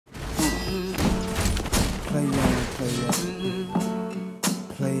play at.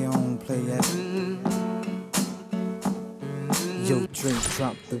 Play on, play at. Yo, Drake,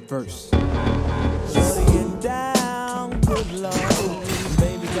 drop the verse. Shutting it down, good lord.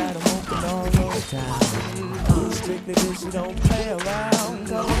 Baby got him open all the time. Strictly bitch, you don't play around.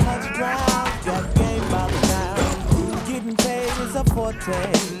 Couple hundred rounds, got game by the time. Getting paid is a forte.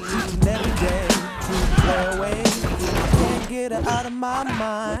 Each and every day, to play away. Can't get her out of my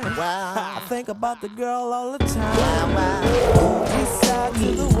mind. Wow. I think about the girl all the time. Wow. East side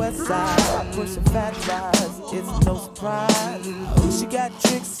to the west side, pushing fat rides, it's no surprise. She got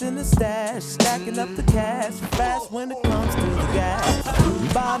tricks in the stash, stacking up the cash, fast when it comes to the gas.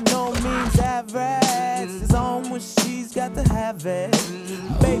 By no means average, it's on when she's got to have it.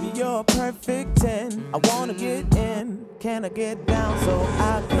 Baby, you're a perfect 10, I wanna get in. Can I get down so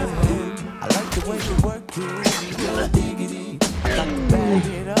I can win? I like the way you work it, no diggity. I got to bag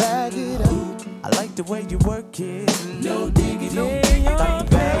it up, bag it up. I like the way you work it, no diggity. I got to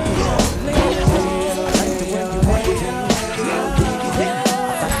bag it up, I like the way you work it, no diggity. I got to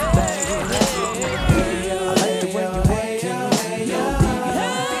bag it up, I like the way you work it, no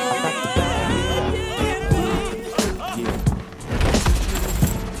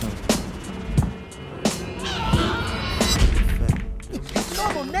diggity. I got to bag it up,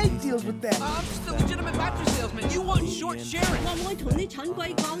 Normal Nate deals with that. I'm just a legitimate mattress salesman. You want short sharing. 我唔會同啲蠢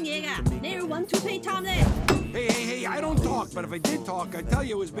鬼講嘢㗎，你要揾 to pay time 咧。 Hey, I don't talk, but if I did talk, I'd tell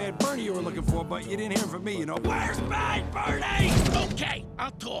you it was Bad Bernie you were looking for, but you didn't hear from me, you know. Where's Bad Bernie? Okay,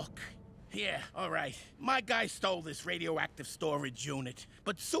 I'll talk. Yeah, all right. My guy stole this radioactive storage unit,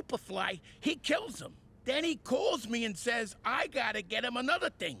 but Superfly, he kills him. Then he calls me and says I gotta get him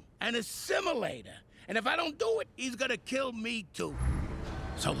another thing, an assimilator. And if I don't do it, he's gonna kill me too.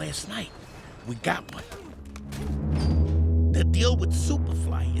 So last night, we got one. The deal with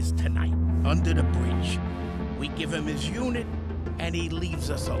Superfly is tonight, under the bridge. We give him his unit, and he leaves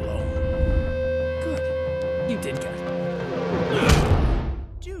us alone. Good. You did good.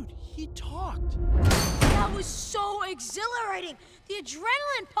 Dude, he talked. That was so exhilarating. The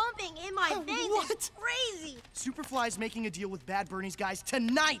adrenaline pumping in my veins is crazy. Superfly's making a deal with Bad Bernie's guys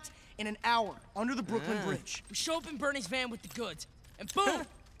tonight in an hour under the Brooklyn Bridge. We show up in Bernie's van with the goods, and boom,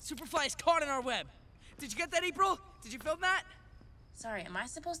 Superfly is caught in our web. Did you get that, April? Did you film that? Sorry, am I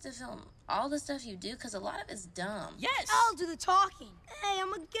supposed to film all the stuff you do? Because a lot of it's dumb. Yes! I'll do the talking. Hey,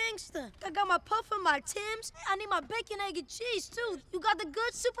 I'm a gangster. I got my puff and my Timbs. I need my bacon, egg, and cheese, too. You got the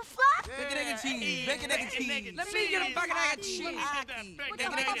good Superfly? Bacon, egg, and cheese. Bacon, egg, and cheese. Let me get a bacon, egg, and cheese. With the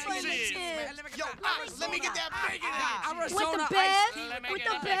puff and the Timbs. Yo, let me get that bacon. With the bev? With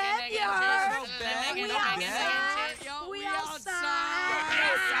the bev, you heard? We outside. We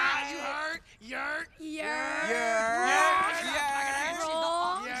outside. You heard? Yerk.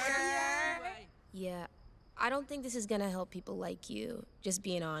 Yeah, I don't think this is gonna help people like you, just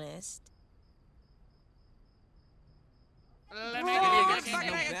being honest. Let me get a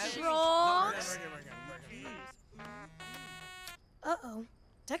Uh-oh.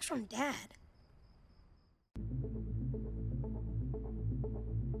 Text from Dad.